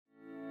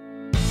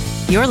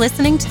You're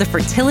listening to the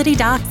Fertility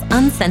Docs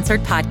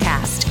Uncensored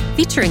podcast,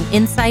 featuring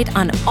insight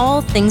on all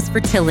things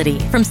fertility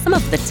from some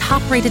of the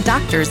top-rated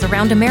doctors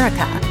around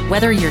America.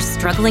 Whether you're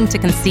struggling to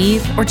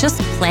conceive or just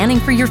planning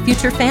for your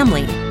future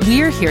family,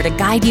 we're here to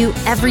guide you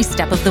every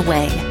step of the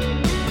way.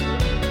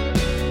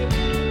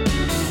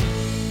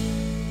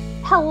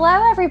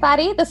 Hello,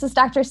 everybody. This is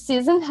Dr.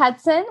 Susan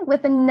Hudson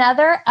with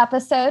another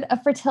episode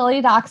of Fertility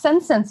Docs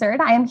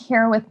Uncensored. I am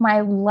here with my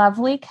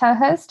lovely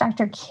co-host,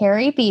 Dr.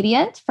 Carrie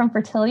Bedient from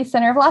Fertility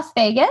Center of Las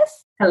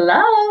Vegas.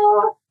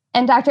 Hello.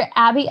 And Dr.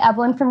 Abby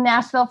Eblin from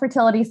Nashville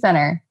Fertility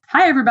Center.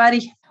 Hi,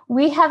 everybody.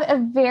 We have a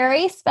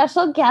very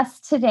special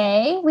guest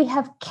today. We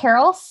have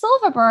Carol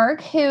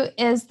Silverberg, who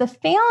is the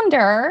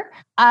founder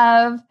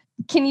of,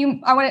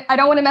 I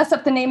don't want to mess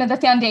up the name of the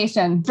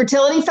foundation.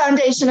 Fertility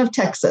Foundation of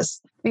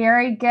Texas.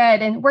 Very good.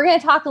 And we're going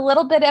to talk a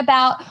little bit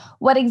about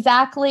what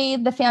exactly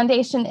the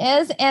foundation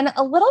is and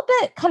a little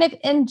bit kind of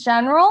in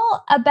general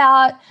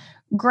about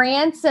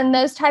grants and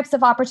those types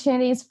of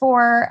opportunities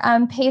for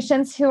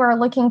patients who are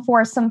looking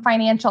for some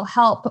financial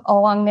help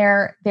along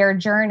their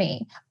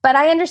journey. But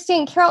I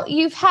understand, Carol,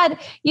 you've had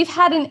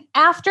an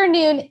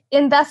afternoon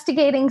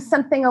investigating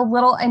something a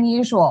little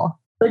unusual.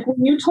 Like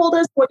when you told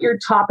us what your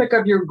topic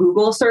of your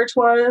Google search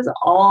was,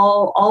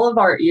 all of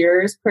our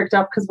ears pricked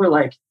up because we're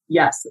like,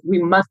 yes,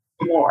 we must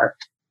know more.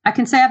 I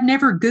can say I've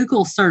never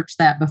Google searched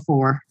that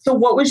before. So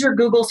what was your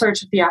Google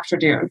search of the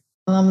afternoon?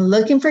 I'm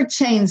looking for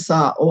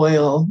chainsaw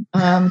oil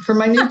for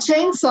my new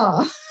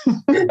chainsaw.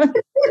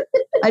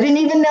 I didn't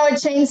even know a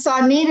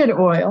chainsaw needed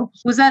oil.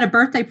 Was that a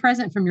birthday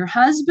present from your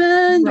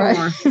husband?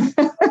 Right.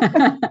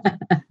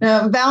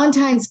 No,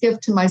 Valentine's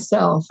gift to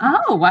myself.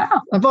 Oh,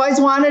 wow. I've always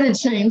wanted a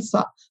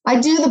chainsaw. I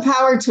do the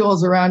power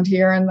tools around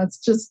here, and that's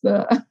just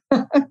the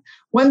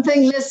one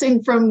thing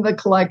missing from the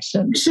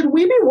collection. Should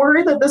we be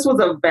worried that this was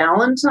a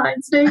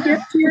Valentine's Day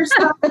gift to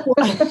yourself?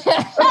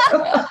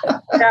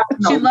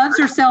 She loves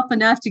herself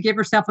enough to give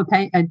herself a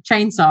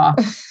chainsaw.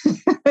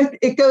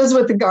 It goes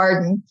with the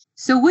garden.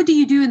 So what do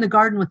you do in the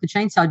garden with the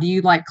chainsaw? Do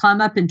you like climb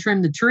up and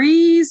trim the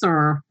trees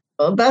or?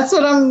 Well, that's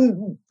what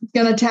I'm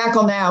going to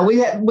tackle now. We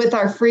had, with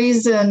our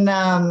freeze in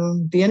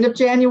the end of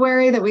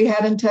January that we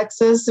had in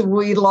Texas,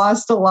 we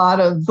lost a lot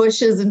of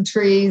bushes and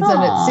trees. Aww.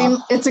 And it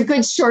seemed it's a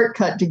good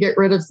shortcut to get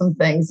rid of some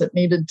things that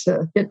needed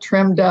to get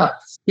trimmed up.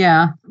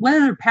 Yeah. What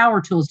other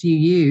power tools do you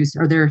use?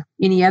 Are there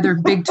any other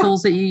big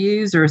tools that you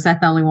use, or is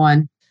that the only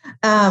one?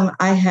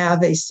 I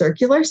have a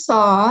circular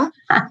saw.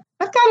 I've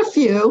got a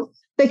few.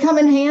 They come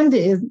in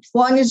handy as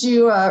long as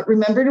you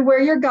remember to wear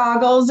your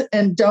goggles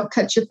and don't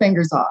cut your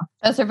fingers off.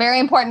 Those are very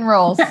important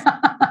rules.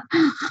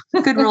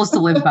 Good rules to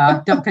live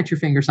by. Don't cut your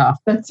fingers off.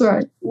 That's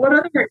right. What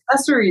other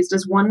accessories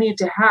does one need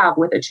to have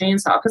with a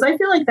chainsaw? Because I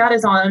feel like that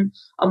is on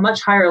a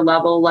much higher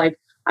level. Like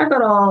I've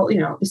got all,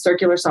 the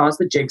circular saws,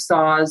 the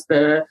jigsaws,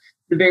 the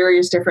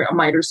various different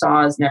miter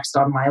saws next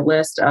on my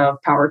list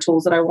of power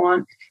tools that I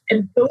want.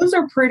 And those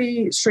are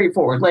pretty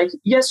straightforward. Like,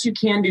 yes, you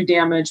can do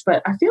damage,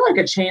 but I feel like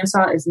a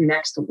chainsaw is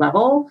next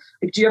level.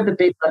 Like, do you have the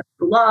big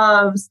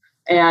gloves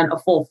and a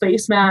full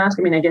face mask?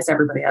 I mean, I guess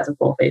everybody has a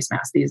full face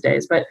mask these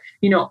days, but,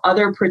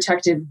 other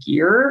protective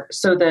gear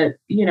so that,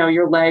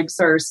 your legs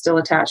are still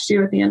attached to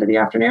you at the end of the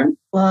afternoon?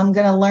 Well, I'm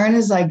going to learn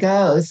as I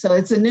go. So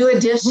it's a new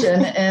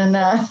addition. And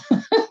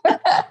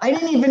I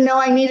didn't even know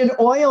I needed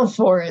oil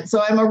for it.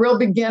 So I'm a real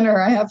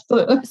beginner. I have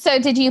to. So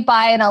did you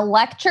buy an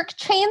electric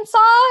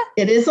chainsaw?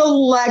 It is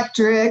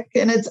electric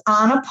and it's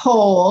on a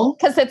pole.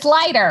 Because it's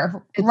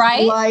lighter,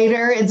 right? It's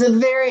lighter.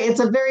 It's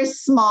a very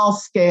small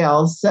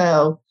scale.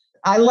 So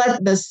I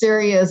let the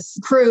serious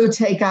crew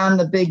take on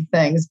the big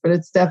things, but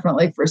it's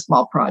definitely for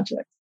small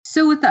projects.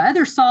 So with the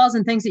other saws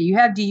and things that you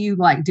have, do you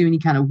do any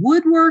kind of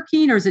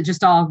woodworking, or is it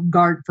just all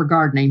for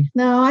gardening?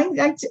 No,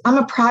 I'm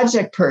a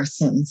project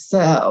person.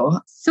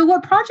 So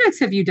what projects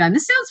have you done?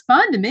 This sounds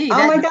fun to me.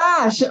 Oh my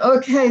gosh.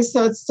 Okay.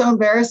 So it's so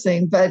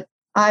embarrassing, but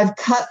I've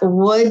cut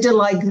wood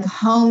to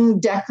home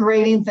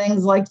decorating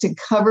things, like to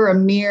cover a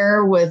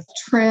mirror with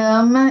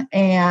trim.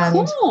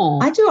 And cool.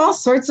 I do all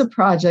sorts of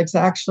projects,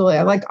 actually.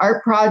 I like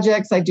art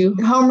projects. I do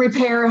home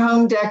repair,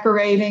 home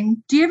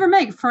decorating. Do you ever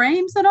make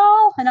frames at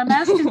all? And I'm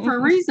asking for a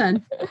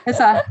reason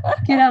as I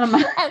get out of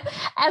my...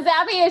 As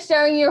Abby is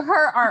showing you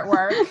her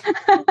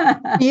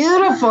artwork.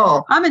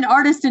 Beautiful. I'm an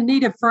artist in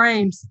need of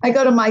frames. I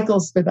go to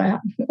Michael's for that.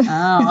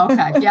 Oh,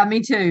 okay. Yeah, me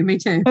too.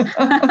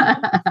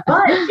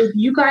 But if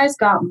you guys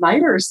got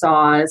miter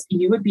saws,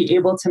 you would be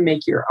able to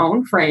make your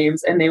own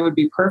frames and they would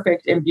be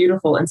perfect and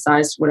beautiful and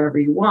sized whatever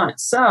you want.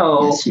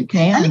 So yes, you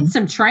can. I need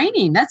some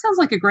training. That sounds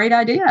like a great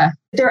idea.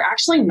 They're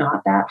actually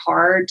not that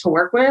hard to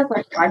work with.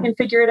 Like I can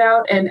figure it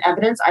out. And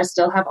evidence, I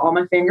still have all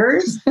my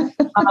fingers.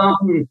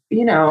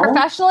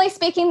 Professionally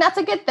speaking, that's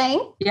a good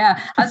thing. Yeah.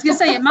 I was going to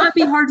say, it might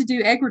be hard to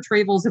do egg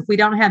retrievals if we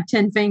don't have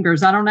 10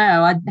 fingers. I don't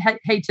know. I'd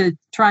hate to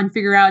try and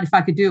figure out if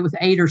I could do it with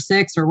 8 or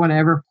 6 or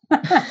whatever.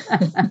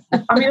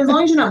 I mean, as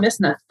long as you're not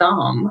missing a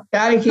thumb.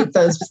 Got to keep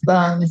those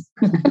thumbs.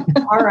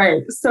 All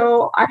right.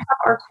 So I have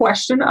our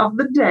question of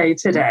the day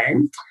today.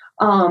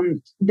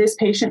 This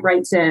patient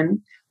writes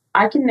in,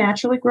 I can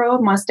naturally grow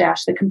a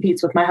mustache that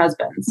competes with my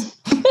husband's.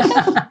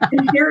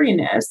 And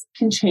hairiness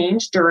can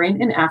change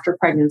during and after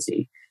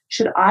pregnancy.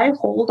 Should I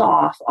hold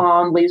off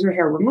on laser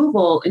hair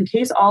removal in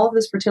case all of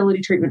this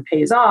fertility treatment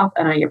pays off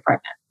and I get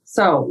pregnant?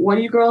 So what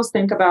do you girls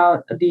think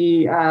about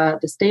the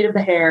state of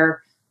the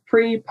hair,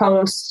 pre,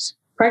 post,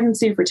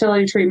 pregnancy,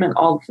 fertility treatment,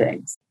 all the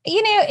things?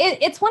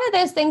 It's one of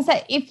those things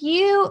that if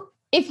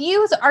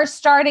you are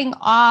starting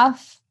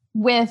off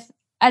with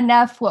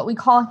enough what we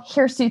call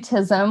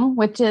hirsutism,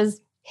 which is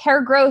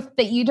hair growth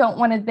that you don't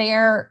want it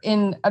there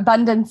in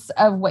abundance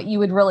of what you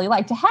would really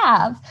like to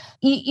have,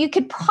 you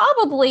could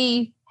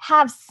probably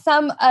have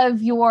some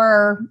of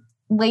your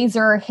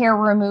laser hair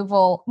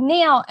removal.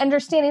 Now,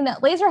 understanding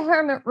that laser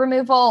hair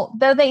removal,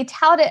 though they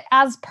tout it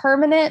as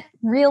permanent,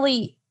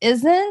 really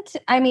isn't.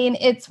 I mean,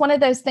 it's one of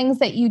those things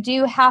that you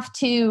do have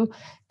to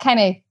kind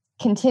of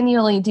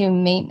continually do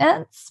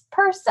maintenance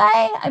per se.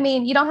 I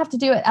mean, you don't have to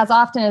do it as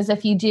often as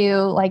if you do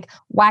like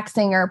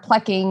waxing or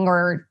plucking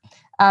or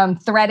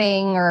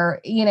threading or,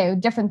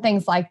 different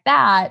things like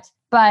that.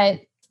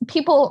 But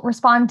people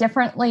respond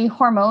differently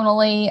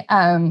hormonally.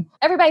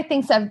 Everybody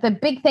thinks of the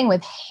big thing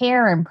with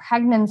hair and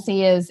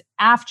pregnancy is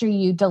after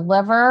you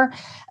deliver,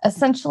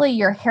 essentially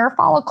your hair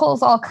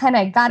follicles all kind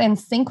of got in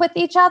sync with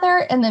each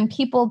other. And then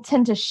people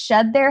tend to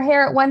shed their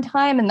hair at one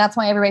time. And that's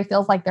why everybody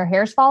feels like their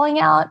hair's falling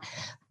out.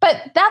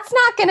 But that's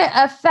not going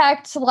to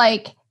affect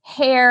like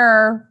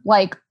hair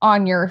like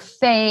on your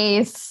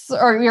face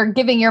or you're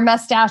giving your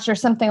mustache or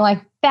something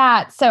like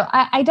that. So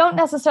I don't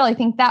necessarily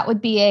think that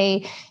would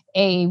be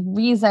a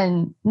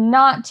reason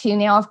not to.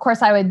 Now, of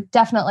course, I would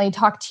definitely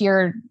talk to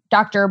your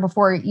doctor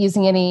before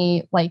using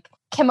any like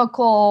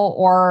chemical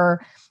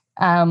or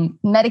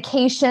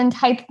medication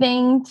type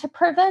thing to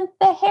prevent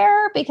the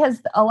hair,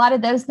 because a lot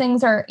of those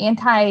things are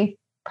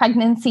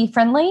anti-pregnancy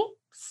friendly.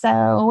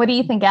 So what do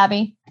you think,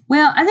 Abby?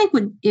 Well, I think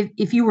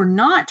if you were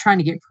not trying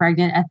to get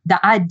pregnant,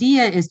 the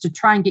idea is to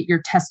try and get your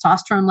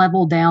testosterone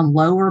level down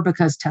lower,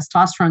 because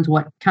testosterone is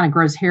what kind of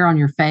grows hair on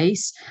your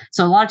face.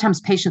 So a lot of times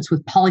patients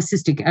with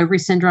polycystic ovary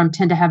syndrome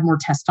tend to have more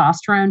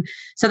testosterone.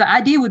 So the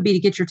idea would be to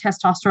get your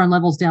testosterone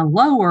levels down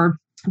lower.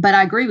 But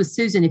I agree with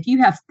Susan, if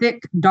you have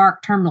thick,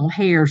 dark terminal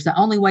hairs, the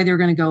only way they're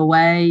going to go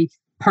away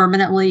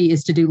permanently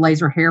is to do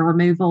laser hair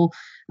removal.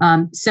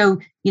 So,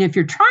 if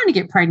you're trying to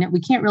get pregnant, we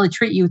can't really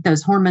treat you with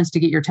those hormones to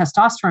get your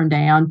testosterone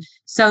down.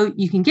 So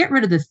you can get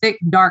rid of the thick,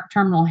 dark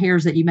terminal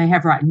hairs that you may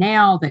have right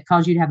now that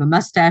cause you to have a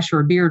mustache or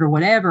a beard or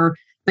whatever.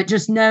 But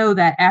just know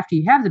that after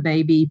you have the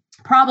baby,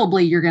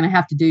 probably you're going to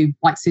have to do,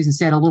 like Susan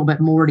said, a little bit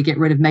more to get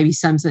rid of maybe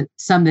some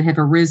that have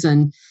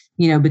arisen,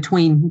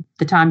 between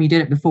the time you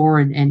did it before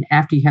and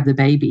after you have the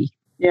baby.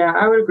 Yeah,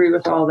 I would agree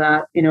with all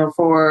that.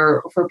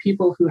 For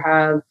people who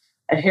have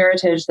a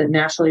heritage that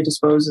naturally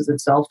disposes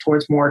itself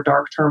towards more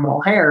dark terminal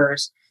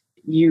hairs,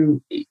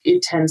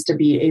 it tends to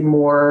be a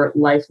more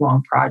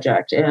lifelong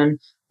project. And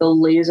the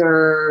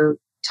laser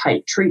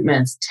type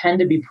treatments tend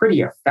to be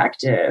pretty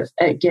effective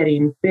at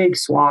getting big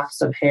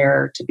swaths of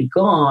hair to be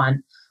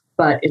gone,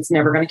 but it's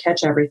never going to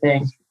catch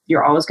everything.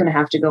 You're always going to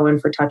have to go in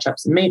for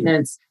touch-ups and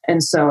maintenance.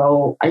 And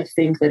so I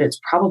think that it's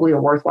probably a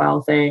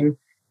worthwhile thing.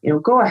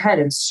 Go ahead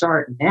and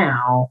start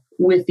now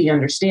with the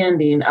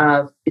understanding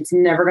of it's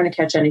never going to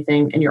catch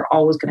anything and you're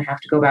always going to have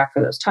to go back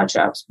for those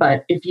touch-ups.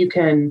 But if you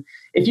can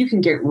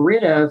get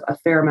rid of a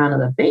fair amount of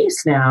the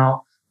base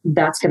now,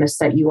 that's going to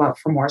set you up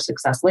for more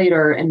success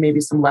later and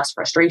maybe some less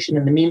frustration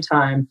in the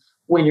meantime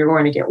when you're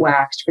going to get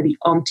waxed for the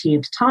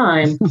umpteenth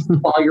time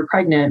while you're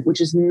pregnant,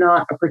 which is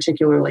not a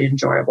particularly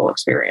enjoyable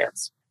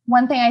experience.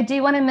 One thing I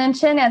do want to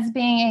mention, as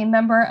being a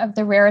member of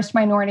the rarest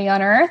minority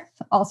on earth,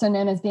 also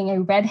known as being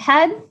a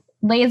redhead,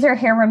 laser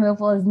hair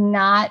removal is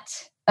not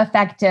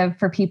effective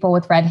for people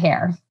with red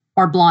hair.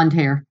 Or blonde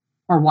hair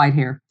or white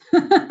hair.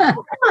 Come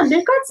on,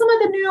 they've got some of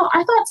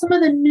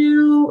the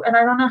new, and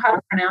I don't know how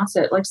to pronounce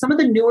it, like some of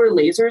the newer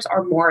lasers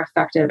are more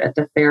effective at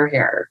the fair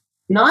hair.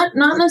 Not in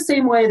the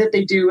same way that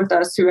they do with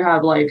us who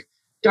have like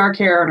dark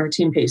hair and are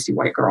team pasty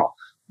white girl.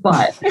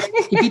 But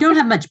if you don't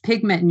have much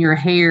pigment in your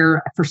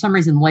hair, for some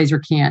reason, the laser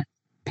can't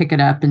pick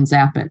it up and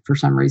zap it for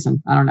some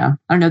reason. I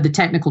don't know the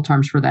technical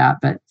terms for that,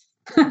 but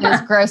it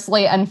is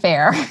grossly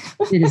unfair.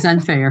 It is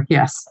unfair.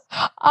 Yes.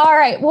 All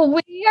right. Well,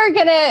 we are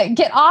going to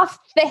get off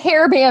the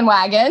hair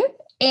bandwagon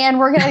and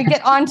we're going to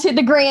get onto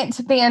the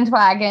grant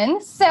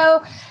bandwagon.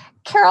 So,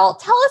 Carol,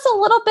 tell us a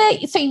little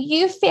bit. So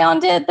you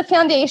founded the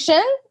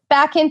foundation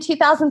back in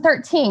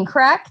 2013,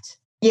 correct?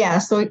 Yeah.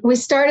 So we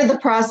started the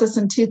process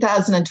in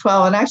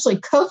 2012 and actually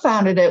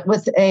co-founded it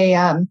with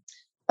a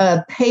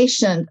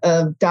patient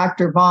of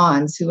Dr.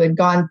 Vaughn's who had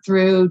gone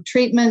through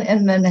treatment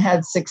and then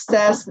had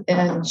success.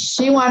 And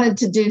she wanted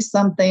to do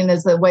something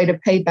as a way to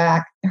pay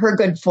back her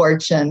good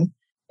fortune.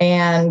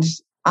 And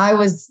I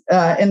was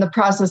in the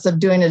process of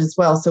doing it as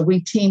well. So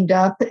we teamed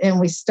up and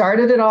we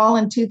started it all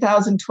in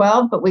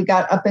 2012, but we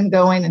got up and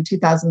going in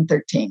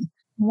 2013.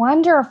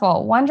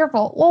 Wonderful.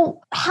 Wonderful.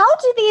 Well, how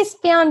do these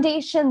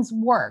foundations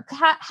work?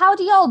 How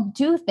do y'all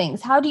do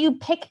things? How do you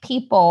pick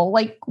people?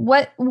 Like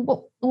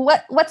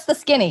what's the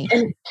skinny?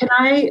 And can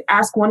I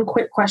ask one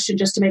quick question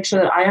just to make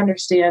sure that I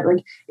understand?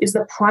 Like, is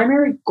the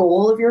primary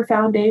goal of your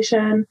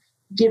foundation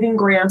giving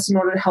grants in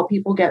order to help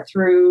people get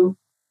through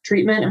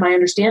treatment. Am I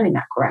understanding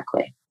that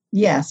correctly?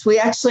 Yes, we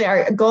actually,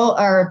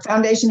 our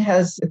foundation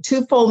has a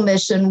twofold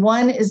mission.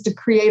 One is to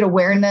create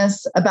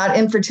awareness about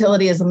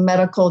infertility as a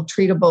medical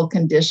treatable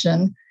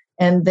condition.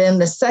 And then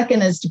the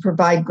second is to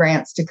provide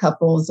grants to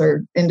couples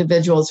or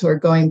individuals who are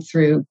going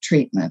through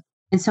treatment.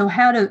 And so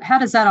how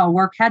does that all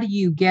work? How do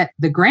you get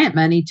the grant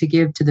money to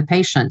give to the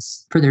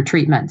patients for their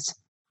treatments?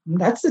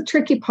 That's the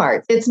tricky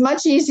part. It's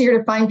much easier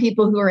to find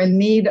people who are in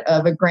need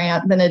of a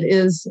grant than it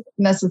is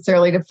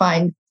necessarily to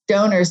find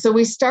donors. So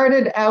we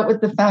started out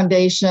with the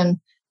foundation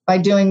by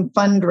doing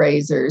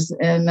fundraisers.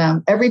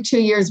 And every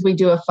 2 years we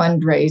do a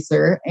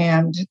fundraiser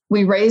and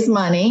we raise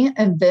money,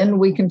 and then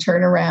we can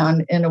turn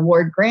around and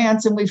award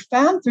grants. And we've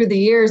found through the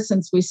years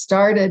since we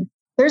started,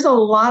 there's a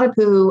lot of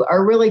who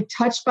are really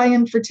touched by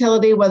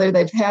infertility, whether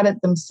they've had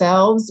it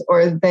themselves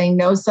or they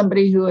know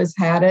somebody who has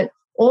had it,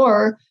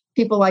 or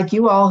people like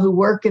you all who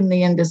work in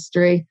the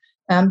industry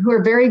who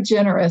are very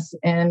generous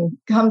and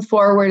come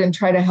forward and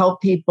try to help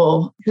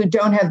people who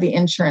don't have the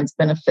insurance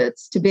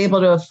benefits to be able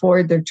to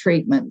afford their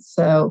treatment.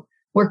 So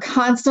we're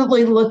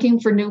constantly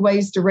looking for new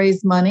ways to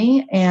raise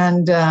money.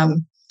 And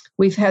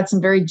we've had some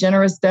very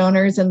generous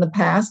donors in the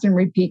past and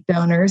repeat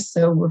donors.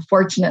 So we're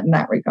fortunate in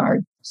that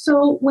regard.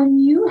 So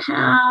once you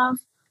have,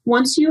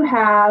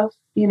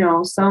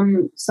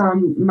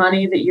 some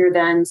money that you're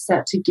then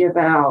set to give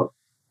out,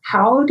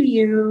 how do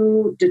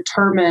you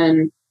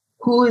determine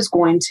who is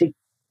going to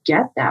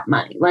get that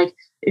money? Like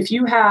if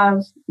you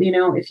have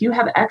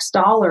X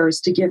dollars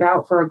to give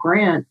out for a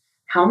grant,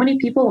 how many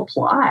people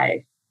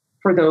apply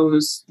for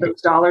those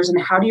dollars,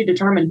 and how do you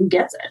determine who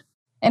gets it?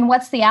 And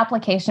what's the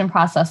application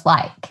process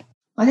like?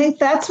 I think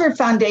that's where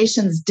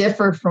foundations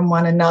differ from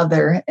one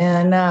another.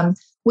 And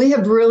we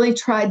have really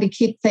tried to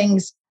keep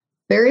things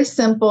very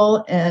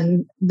simple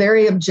and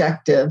very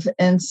objective.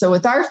 And so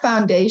with our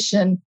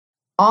foundation,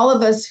 all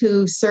of us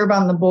who serve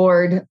on the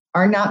board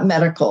are not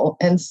medical.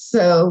 And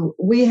so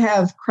we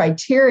have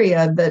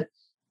criteria that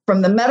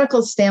from the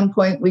medical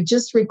standpoint, we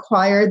just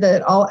require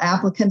that all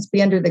applicants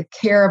be under the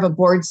care of a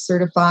board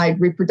certified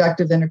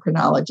reproductive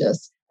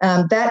endocrinologist.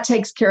 That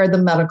takes care of the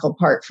medical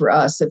part for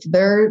us. If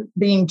they're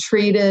being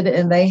treated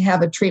and they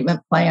have a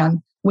treatment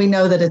plan, we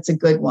know that it's a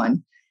good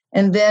one.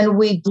 And then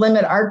we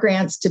limit our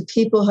grants to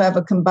people who have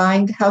a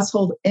combined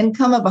household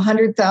income of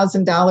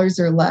 $100,000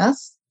 or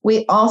less.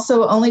 We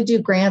also only do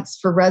grants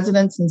for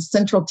residents in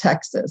Central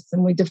Texas,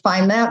 and we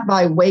define that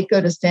by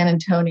Waco to San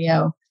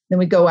Antonio. Then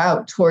we go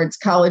out towards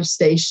College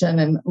Station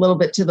and a little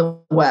bit to the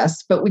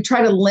west, but we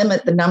try to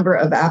limit the number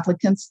of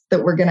applicants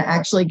that we're going to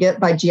actually get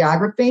by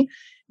geography.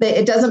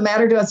 It doesn't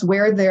matter to us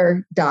where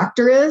their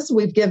doctor is.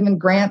 We've given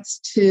grants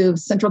to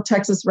Central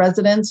Texas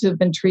residents who have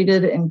been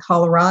treated in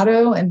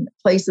Colorado and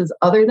places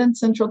other than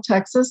Central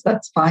Texas.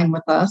 That's fine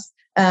with us.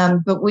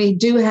 But we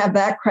do have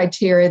that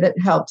criteria that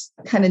helps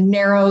kind of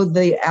narrow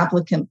the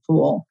applicant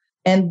pool.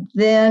 And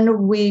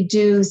then we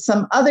do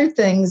some other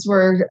things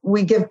where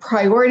we give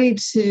priority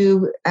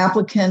to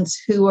applicants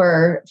who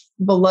are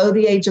below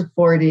the age of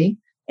 40.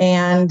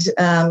 And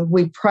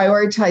we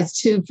prioritize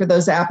too for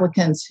those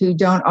applicants who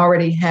don't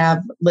already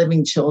have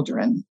living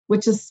children,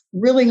 which is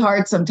really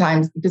hard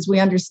sometimes because we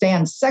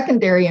understand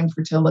secondary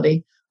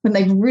infertility when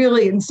they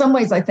really, in some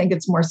ways, I think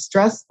it's more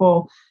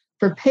stressful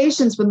for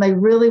patients when they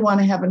really want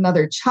to have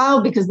another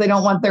child because they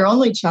don't want their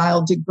only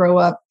child to grow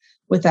up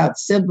without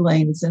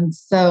siblings. And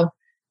so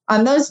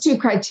on those two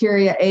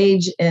criteria,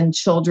 age and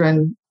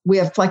children, we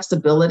have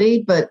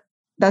flexibility, but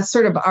that's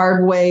sort of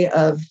our way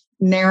of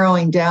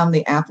narrowing down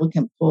the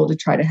applicant pool to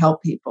try to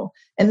help people.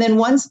 And then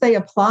once they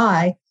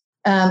apply,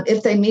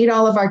 if they meet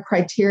all of our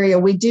criteria,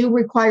 we do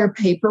require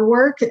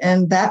paperwork,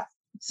 and that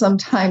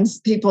sometimes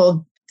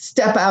people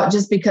step out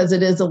just because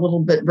it is a little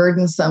bit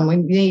burdensome. We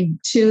need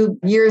 2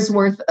 years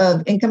worth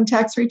of income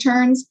tax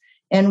returns,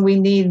 and we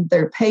need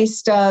their pay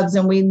stubs,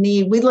 and we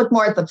look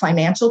more at the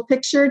financial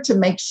picture to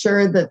make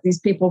sure that these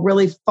people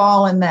really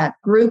fall in that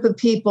group of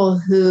people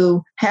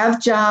who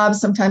have jobs.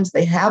 Sometimes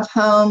they have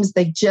homes,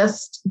 they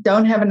just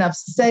don't have enough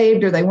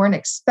saved, or they weren't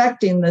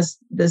expecting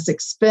this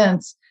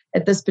expense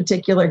at this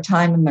particular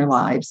time in their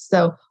lives.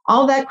 So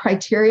all that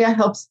criteria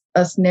helps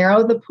us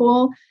narrow the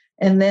pool.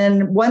 And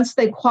then once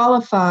they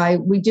qualify,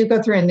 we do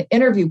go through an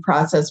interview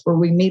process where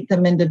we meet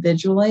them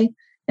individually.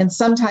 And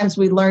sometimes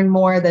we learn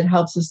more that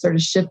helps us sort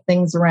of shift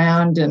things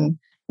around. And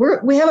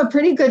we have a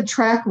pretty good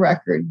track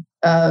record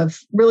of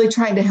really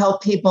trying to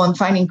help people and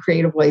finding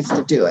creative ways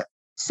to do it.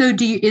 So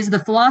is the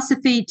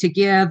philosophy to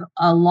give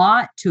a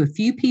lot to a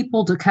few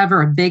people to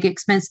cover a big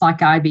expense like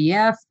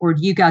IVF, or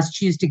do you guys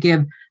choose to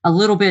give a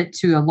little bit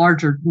to a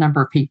larger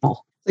number of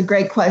people? It's a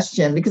great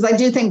question, because I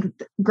do think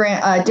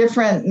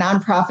different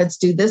nonprofits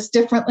do this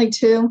differently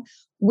too.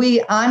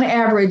 We, on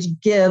average,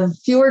 give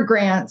fewer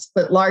grants,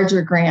 but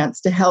larger grants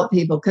to help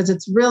people, because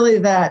it's really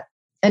that.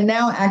 And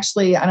now,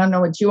 actually, I don't know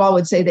what you all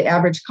would say the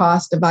average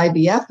cost of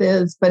IVF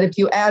is, but if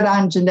you add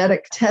on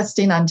genetic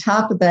testing on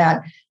top of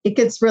that, it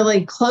gets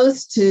really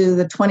close to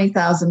the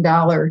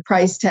 $20,000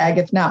 price tag,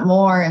 if not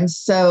more. And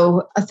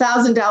so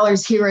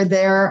 $1,000 here or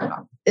there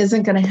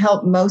isn't going to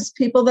help most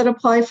people that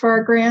apply for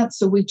our grant.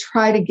 So we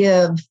try to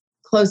give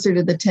closer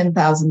to the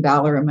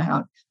 $10,000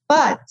 amount.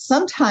 But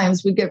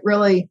sometimes we get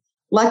really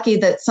lucky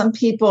that some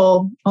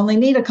people only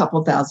need a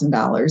couple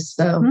 $1,000s.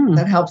 So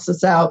that helps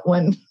us out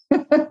when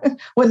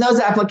when those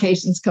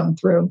applications come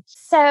through.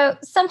 So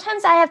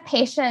sometimes I have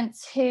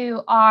patients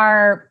who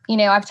are,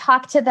 I've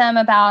talked to them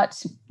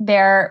about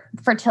their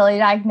fertility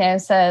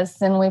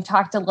diagnosis, and we've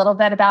talked a little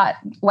bit about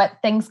what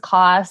things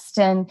cost.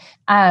 And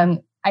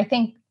I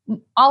think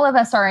all of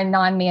us are in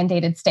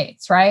non-mandated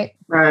states, right?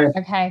 Right.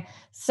 Okay.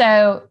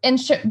 So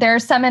there are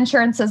some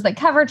insurances that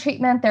cover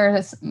treatment.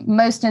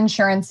 Most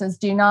insurances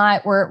do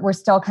not. We're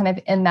still kind of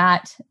in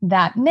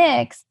that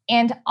mix.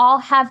 And I'll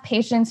have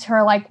patients who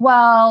are like,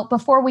 well,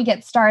 before we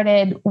get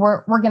started,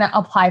 we're going to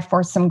apply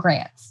for some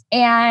grants.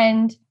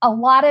 And a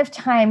lot of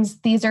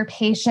times these are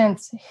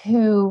patients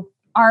who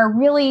are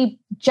really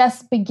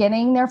just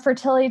beginning their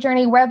fertility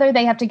journey, whether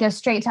they have to go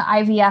straight to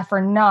IVF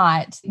or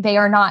not. They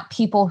are not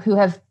people who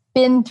have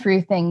been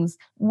through things.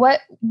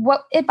 What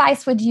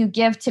advice would you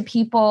give to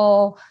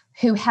people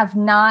who have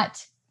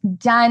not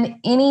done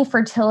any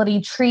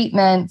fertility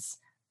treatments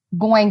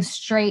going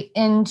straight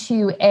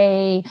into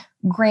a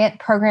grant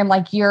program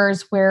like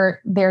yours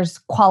where there's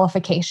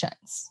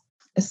qualifications?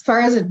 As far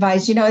as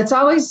advice, it's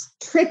always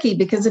tricky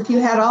because if you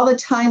had all the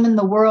time in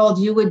the world,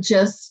 you would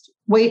just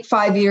wait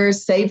 5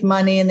 years, save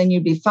money, and then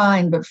you'd be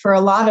fine. But for a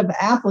lot of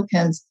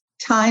applicants,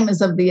 time is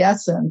of the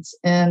essence.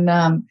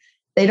 And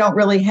they don't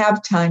really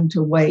have time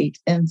to wait.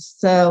 And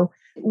so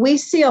we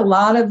see a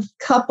lot of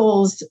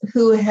couples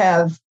who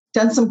have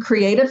done some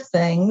creative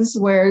things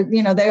where,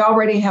 they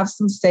already have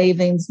some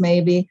savings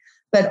maybe,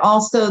 but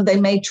also they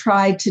may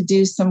try to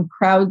do some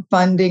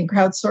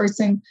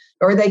crowdsourcing,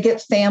 or they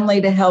get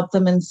family to help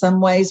them in some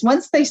ways.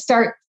 Once they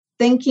start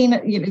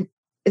thinking,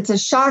 it's a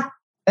shock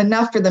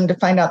enough for them to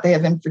find out they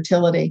have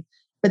infertility.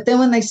 But then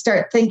when they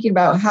start thinking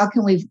about how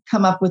can we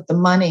come up with the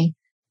money,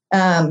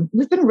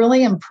 we've been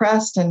really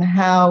impressed in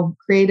how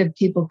creative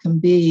people can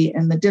be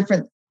and the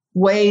different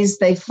ways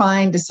they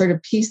find to sort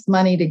of piece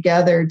money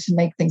together to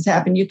make things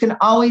happen. You can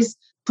always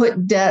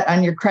put debt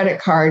on your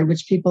credit card,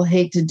 which people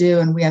hate to do.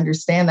 And we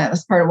understand that.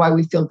 That's part of why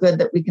we feel good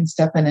that we can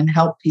step in and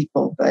help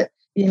people. But,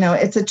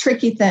 it's a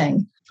tricky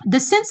thing. The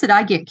sense that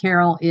I get,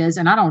 Carol, is,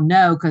 and I don't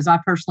know, because I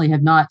personally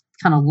have not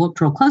kind of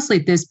looked real closely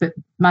at this, but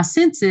my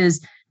sense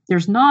is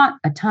there's not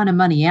a ton of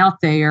money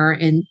out there.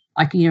 And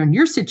like, in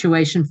your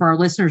situation, for our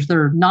listeners that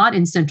are not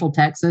in Central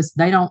Texas,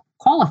 they don't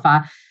qualify.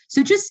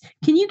 So just,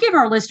 can you give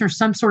our listeners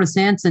some sort of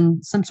sense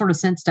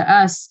to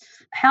us,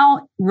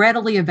 how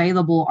readily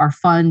available are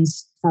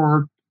funds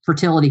for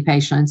fertility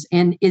patients?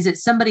 And is it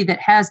somebody that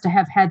has to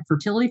have had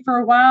fertility for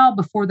a while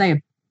before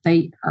they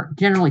are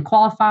generally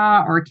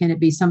qualify, or can it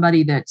be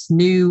somebody that's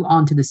new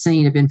onto the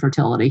scene of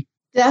infertility?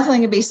 Definitely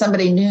going to be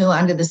somebody new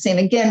onto the scene.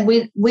 Again,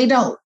 we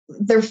don't,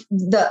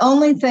 the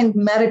only thing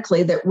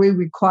medically that we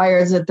require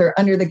is that they're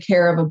under the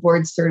care of a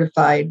board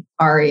certified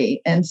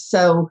RE. And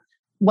so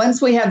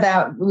once we have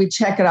that, we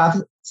check it off.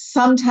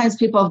 Sometimes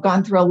people have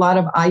gone through a lot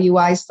of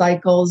IUI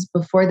cycles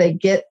before they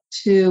get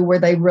to where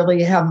they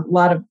really have a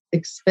lot of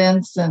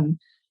expense and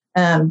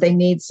they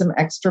need some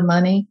extra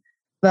money.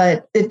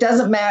 But it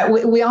doesn't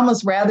matter. We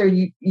almost rather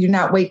you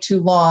not wait too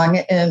long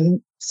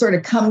and sort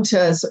of come to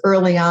us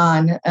early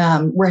on.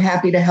 We're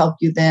happy to help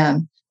you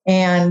then.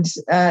 And,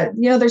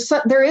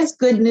 there is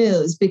good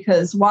news,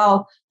 because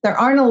while there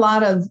aren't a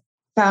lot of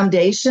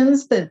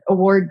foundations that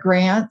award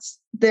grants,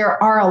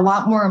 there are a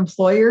lot more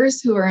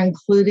employers who are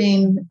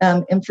including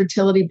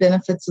infertility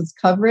benefits as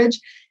coverage.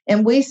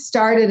 And we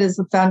started as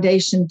a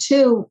foundation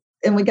too,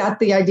 and we got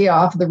the idea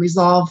off of the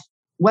Resolve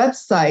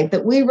website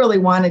that we really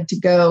wanted to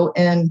go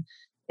and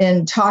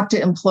talk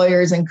to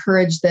employers,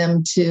 encourage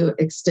them to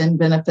extend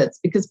benefits,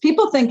 because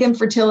people think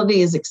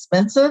infertility is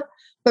expensive.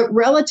 But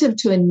relative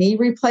to a knee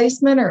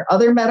replacement or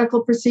other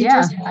medical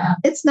procedures,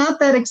 It's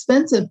not that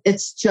expensive.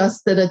 It's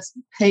just that it's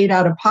paid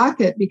out of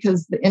pocket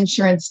because the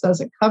insurance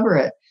doesn't cover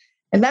it.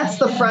 And that's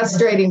the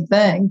frustrating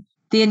thing.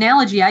 The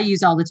analogy I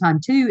use all the time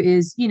too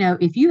is,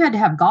 if you had to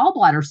have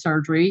gallbladder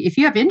surgery, if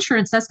you have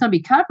insurance, that's going to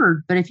be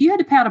covered. But if you had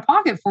to pay out of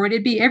pocket for it,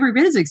 it'd be every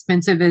bit as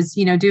expensive as,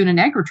 doing an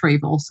egg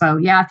retrieval. So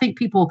I think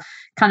people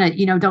kind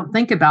of, don't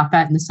think about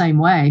that in the same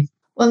way.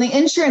 Well, the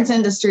insurance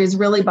industry is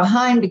really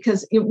behind,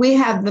 because we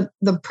have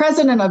the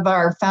president of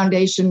our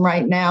foundation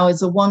right now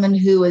is a woman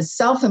who is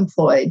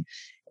self-employed,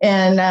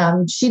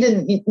 and she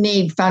didn't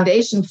need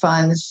foundation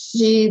funds.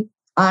 She,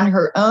 on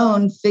her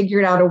own,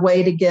 figured out a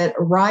way to get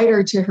a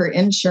rider to her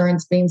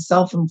insurance being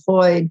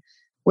self-employed,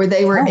 where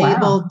they were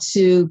able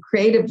to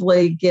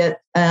creatively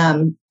get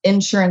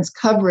insurance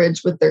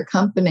coverage with their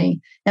company.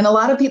 And a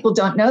lot of people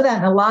don't know that.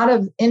 And a lot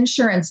of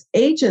insurance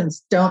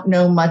agents don't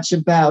know much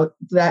about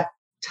that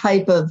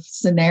type of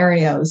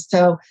scenarios.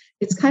 So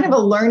it's kind of a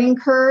learning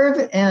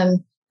curve.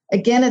 And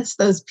again, it's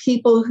those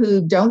people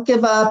who don't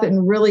give up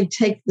and really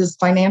take this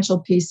financial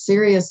piece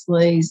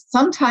seriously.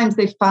 Sometimes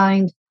they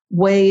find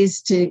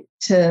ways to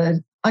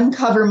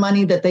uncover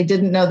money that they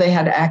didn't know they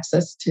had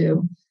access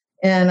to.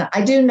 And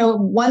I do know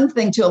one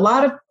thing too, a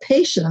lot of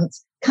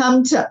patients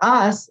come to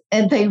us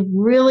and they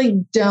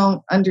really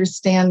don't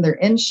understand their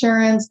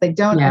insurance. They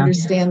don't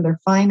understand their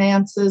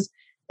finances.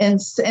 And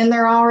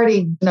they're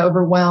already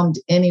overwhelmed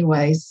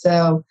anyway.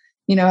 So,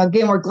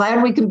 again, we're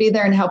glad we can be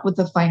there and help with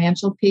the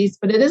financial piece,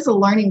 but it is a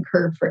learning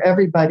curve for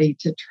everybody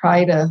to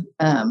try to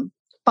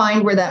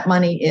find where that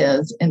money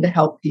is and to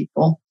help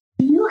people.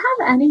 Do you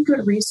have any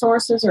good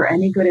resources or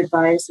any good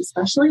advice,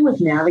 especially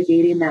with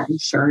navigating that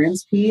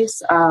insurance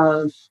piece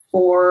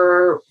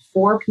for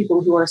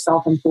people who are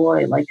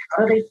self-employed? Like,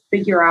 how do they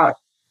figure out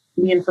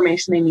the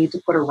information they need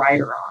to put a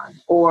rider on?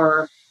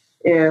 Or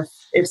if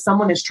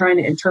someone is trying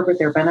to interpret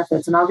their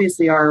benefits, and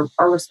obviously our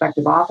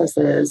respective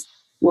offices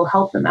will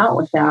help them out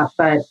with that,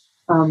 but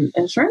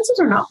insurances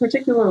are not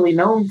particularly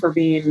known for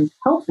being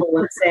helpful.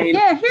 Let's say,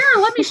 here,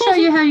 let me show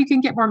you how you can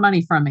get more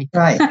money from me.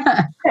 Right.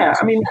 Yeah,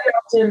 I mean,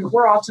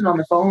 we're often on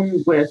the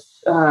phone with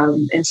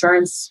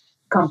insurance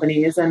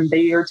companies, and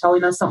they are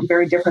telling us something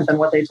very different than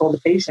what they told the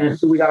patient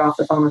who we got off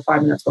the phone with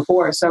 5 minutes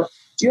before. So,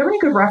 do you have any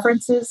good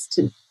references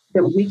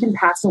that we can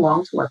pass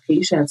along to our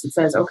patients that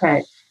says,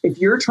 okay, if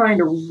you're trying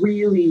to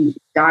really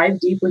dive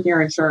deep with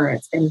your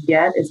insurance and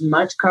get as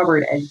much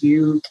covered as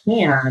you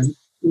can,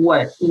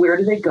 where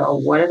do they go?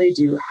 What do they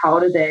do? How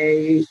do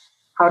they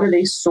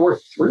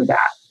sort through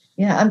that?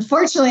 Yeah,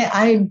 unfortunately,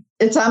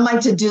 it's on my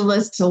to-do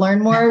list to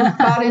learn more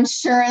about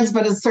insurance,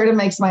 but it sort of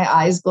makes my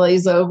eyes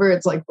glaze over.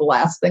 It's like the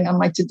last thing on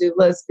my to-do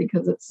list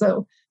because it's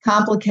so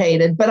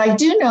complicated. But I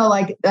do know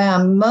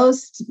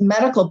most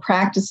medical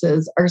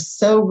practices are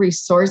so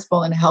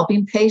resourceful in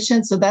helping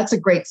patients. So that's a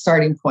great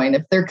starting point.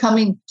 If they're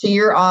coming to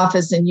your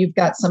office and you've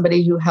got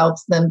somebody who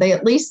helps them, they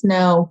at least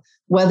know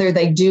whether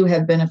they do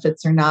have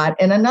benefits or not.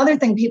 And another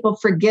thing, people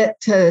forget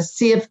to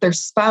see if their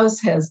spouse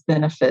has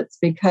benefits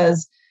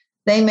because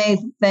they may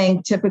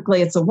think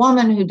typically it's a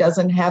woman who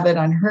doesn't have it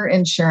on her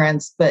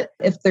insurance, but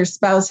if their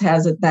spouse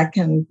has it, that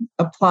can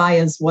apply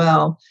as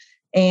well.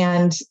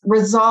 And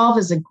Resolve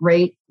is a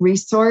great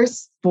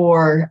resource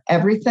for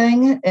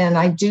everything. And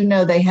I do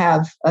know they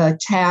have a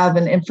tab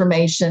and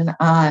information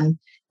on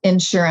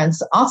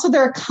insurance. Also,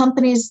 there are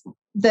companies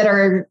that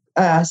are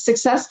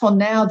successful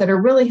now that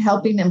are really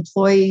helping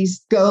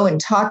employees go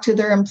and talk to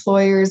their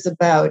employers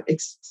about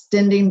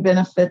extending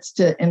benefits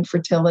to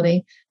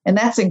infertility. And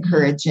that's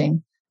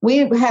encouraging. We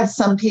have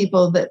some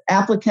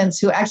applicants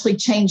who actually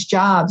change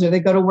jobs or they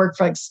go to work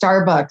for like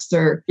Starbucks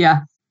or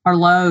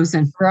Lowe's.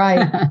 And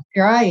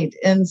right.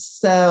 And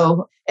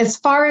so as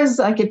far as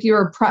like if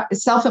you're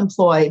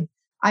self-employed,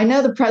 I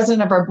know the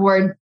president of our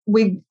board,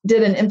 we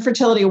did an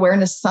infertility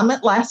awareness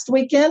summit last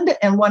weekend,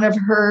 and one of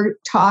her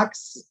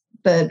talks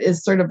that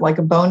is sort of like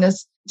a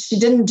bonus, she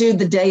didn't do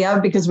the day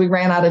of because we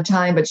ran out of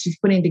time, but she's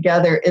putting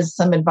together is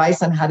some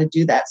advice on how to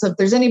do that. So if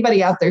there's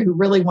anybody out there who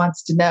really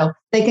wants to know,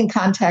 they can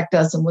contact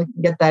us and we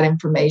can get that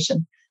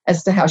information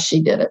as to how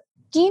she did it.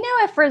 Do you know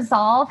if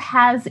Resolve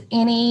has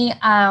any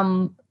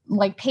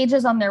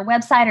pages on their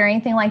website or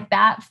anything like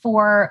that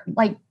for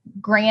like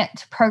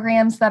grant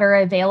programs that are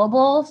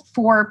available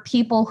for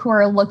people who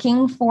are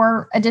looking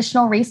for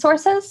additional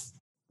resources?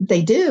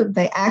 They do.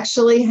 They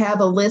actually have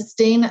a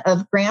listing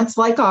of grants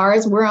like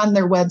ours. We're on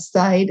their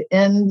website,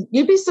 and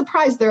you'd be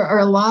surprised. There are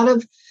a lot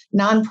of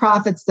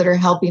nonprofits that are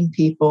helping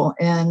people.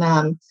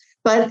 And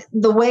but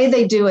the way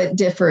they do it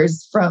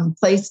differs from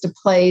place to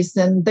place.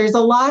 And there's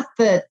a lot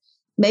that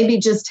maybe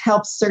just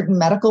helps certain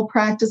medical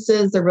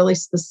practices. They're really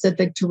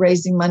specific to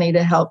raising money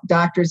to help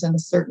doctors in a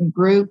certain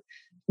group.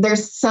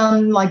 There's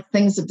some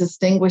things that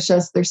distinguish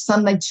us. There's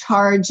some they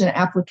charge an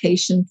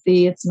application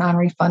fee. It's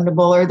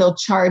non-refundable, or they'll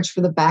charge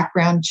for the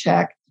background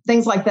check.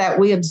 Things like that.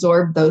 We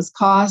absorb those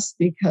costs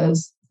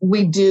because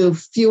we do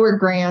fewer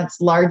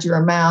grants, larger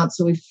amounts.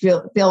 So we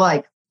feel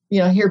like,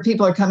 here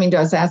people are coming to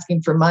us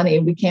asking for money.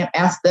 We can't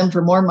ask them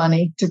for more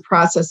money to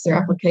process their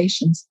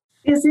applications.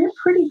 Is it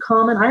pretty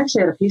common? I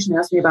actually had a patient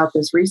ask me about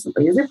this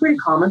recently. Is it pretty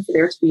common for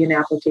there to be an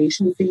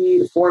application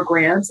fee for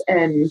grants?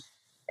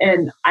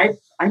 And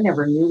I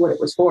never knew what it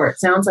was for. It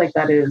sounds like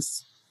that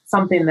is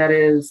something that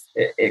is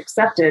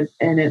accepted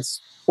and it's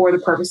for the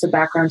purpose of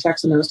background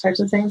checks and those types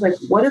of things. Like,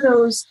 what are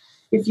those?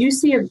 If you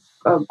see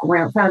a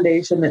grant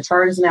foundation that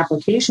charges an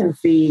application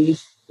fee,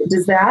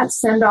 does that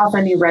send off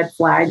any red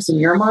flags in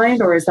your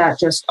mind? Or is that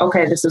just,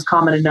 okay, this is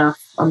common enough,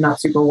 I'm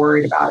not super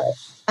worried about it?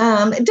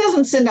 It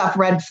doesn't send off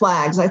red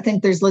flags. I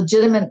think there's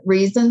legitimate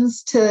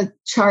reasons to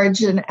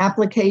charge an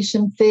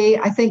application fee.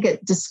 I think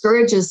it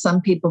discourages some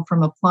people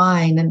from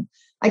applying. And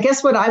I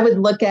guess what I would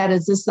look at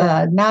is this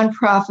a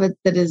nonprofit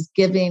that is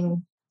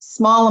giving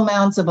small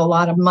amounts of a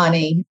lot of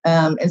money.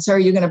 And so are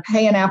you going to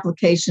pay an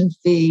application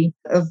fee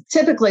of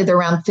typically they're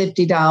around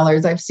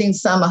 $50. I've seen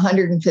some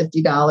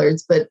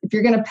 $150, but if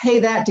you're going to pay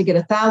that to get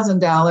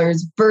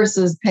 $1,000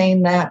 versus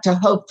paying that to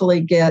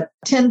hopefully get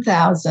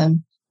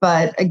 $10,000,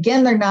 but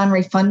again, they're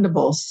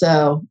non-refundable.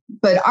 So,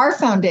 but our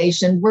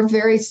foundation, we're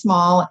very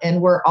small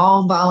and we're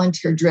all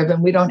volunteer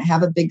driven. We don't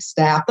have a big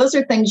staff. Those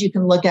are things you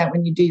can look at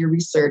when you do your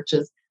research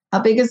is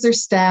how big is their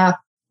staff?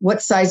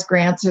 What size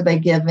grants are they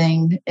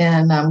giving?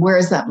 And where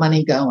is that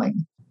money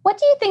going? What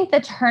do you think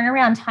the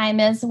turnaround time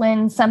is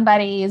when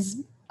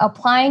somebody's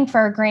applying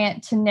for a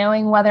grant to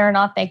knowing whether or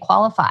not they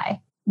qualify?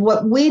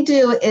 What we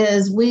do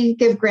is we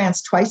give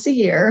grants twice a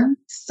year.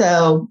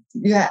 So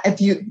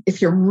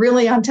if you're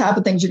really on top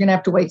of things, you're going to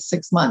have to wait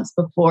 6 months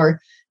before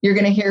you're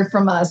going to hear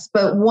from us.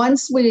 But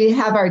once we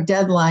have our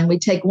deadline, we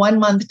take 1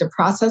 month to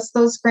process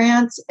those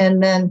grants.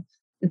 And then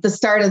at the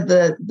start of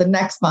the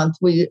next month,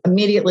 we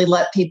immediately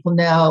let people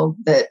know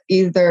that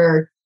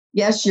either,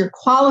 yes, you're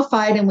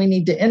qualified and we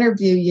need to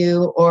interview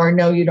you, or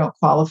no, you don't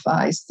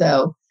qualify.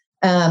 So,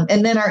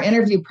 and then our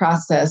interview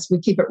process,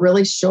 we keep it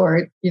really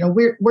short.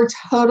 We're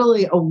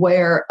totally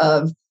aware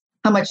of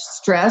how much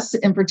stress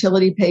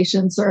infertility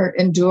patients are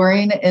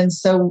enduring. And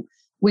so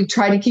we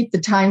try to keep the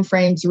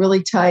timeframes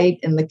really tight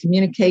and the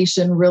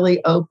communication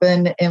really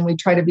open. And we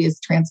try to be as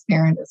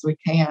transparent as we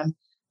can,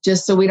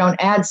 just so we don't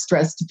add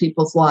stress to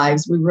people's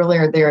lives. We really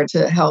are there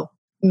to help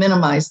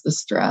minimize the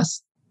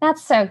stress.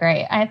 That's so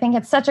great. I think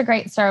it's such a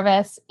great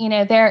service.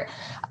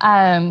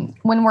 When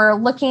we're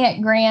looking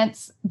at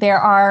grants, there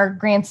are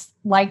grants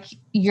like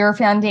your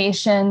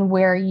foundation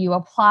where you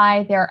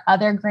apply. There are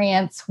other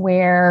grants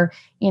where,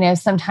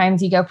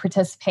 sometimes you go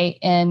participate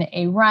in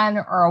a run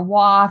or a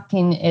walk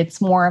and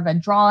it's more of a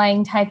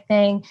drawing type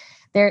thing.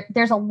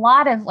 There's a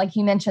lot of, like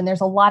you mentioned,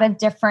 there's a lot of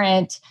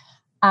different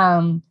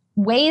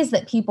ways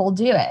that people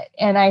do it.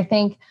 And I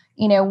think,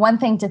 one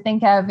thing to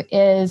think of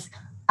is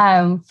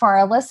for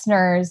our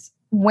listeners,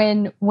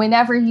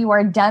 whenever you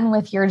are done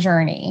with your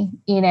journey,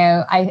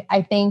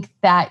 I think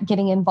that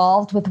getting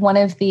involved with one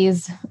of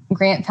these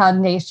grant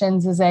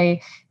foundations is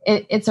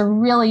it's a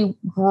really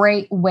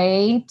great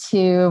way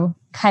to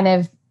kind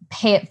of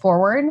pay it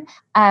forward.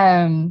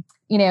 In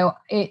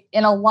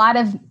a lot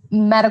of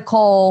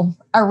medical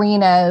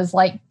arenas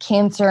like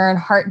cancer and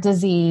heart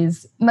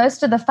disease,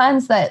 most of the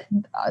funds that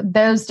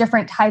those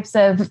different types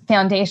of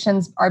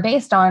foundations are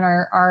based on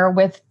are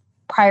with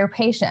prior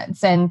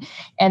patients. And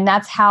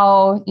that's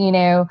how,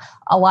 a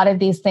lot of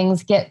these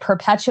things get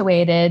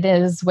perpetuated,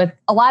 is with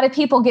a lot of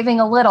people giving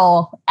a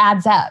little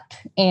adds up.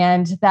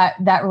 And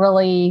that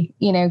really,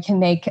 can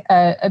make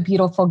a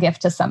beautiful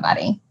gift to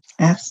somebody.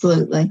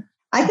 Absolutely.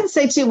 I can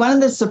say too, one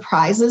of the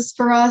surprises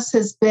for us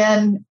has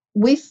been,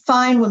 we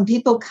find when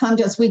people come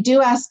to us, we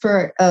do ask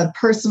for a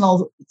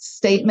personal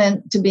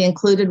statement to be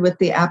included with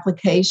the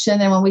application.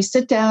 And when we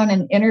sit down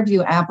and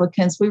interview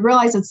applicants, we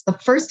realize it's the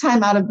first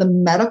time out of the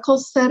medical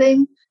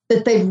setting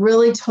that they've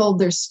really told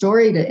their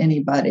story to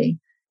anybody.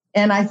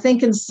 And I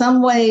think in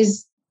some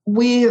ways,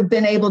 we have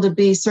been able to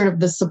be sort of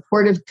the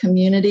supportive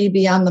community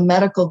beyond the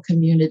medical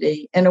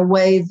community in a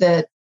way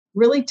that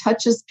really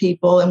touches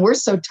people. And we're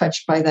so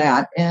touched by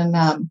that.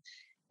 And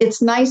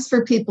it's nice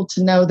for people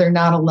to know they're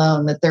not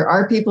alone, that there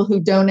are people who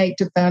donate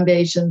to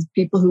foundations,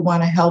 people who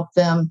want to help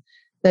them,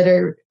 that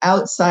are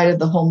outside of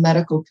the whole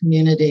medical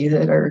community,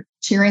 that are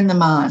cheering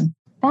them on.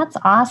 That's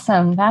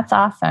awesome. That's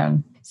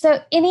awesome. So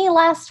any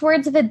last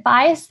words of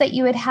advice that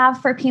you would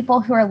have for people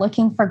who are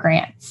looking for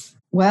grants?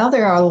 Well,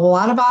 there are a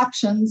lot of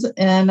options.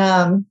 And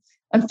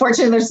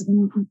unfortunately,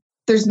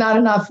 there's not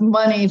enough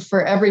money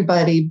for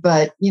everybody.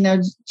 But,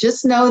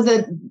 just know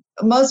that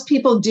most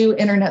people do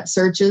internet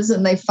searches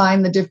and they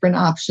find the different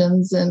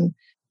options. And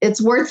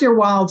it's worth your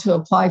while to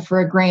apply for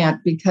a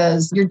grant,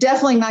 because you're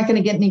definitely not going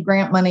to get any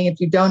grant money if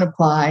you don't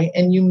apply.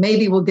 And you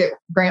maybe will get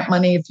grant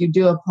money if you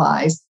do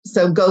apply.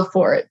 So go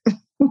for it.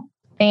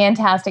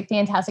 Fantastic.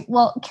 Fantastic.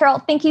 Well, Carol,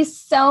 thank you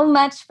so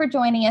much for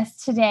joining us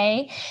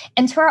today.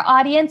 And to our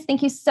audience,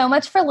 thank you so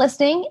much for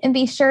listening, and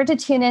be sure to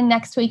tune in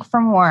next week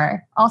for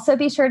more. Also,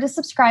 be sure to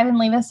subscribe and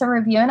leave us a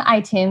review on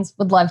iTunes.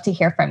 Would love to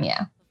hear from you.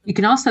 You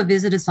can also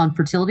visit us on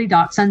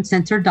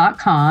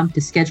fertilitydocsuncensored.com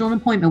to schedule an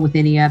appointment with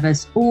any of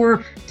us,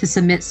 or to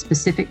submit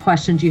specific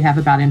questions you have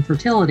about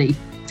infertility.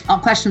 All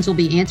questions will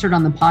be answered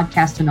on the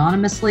podcast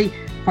anonymously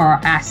for our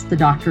Ask the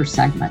Doctor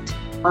segment.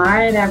 All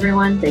right,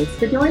 everyone. Thanks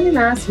for joining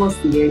us. We'll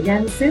see you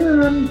again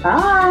soon.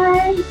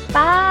 Bye.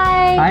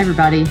 Bye. Bye,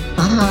 everybody.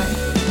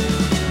 Bye.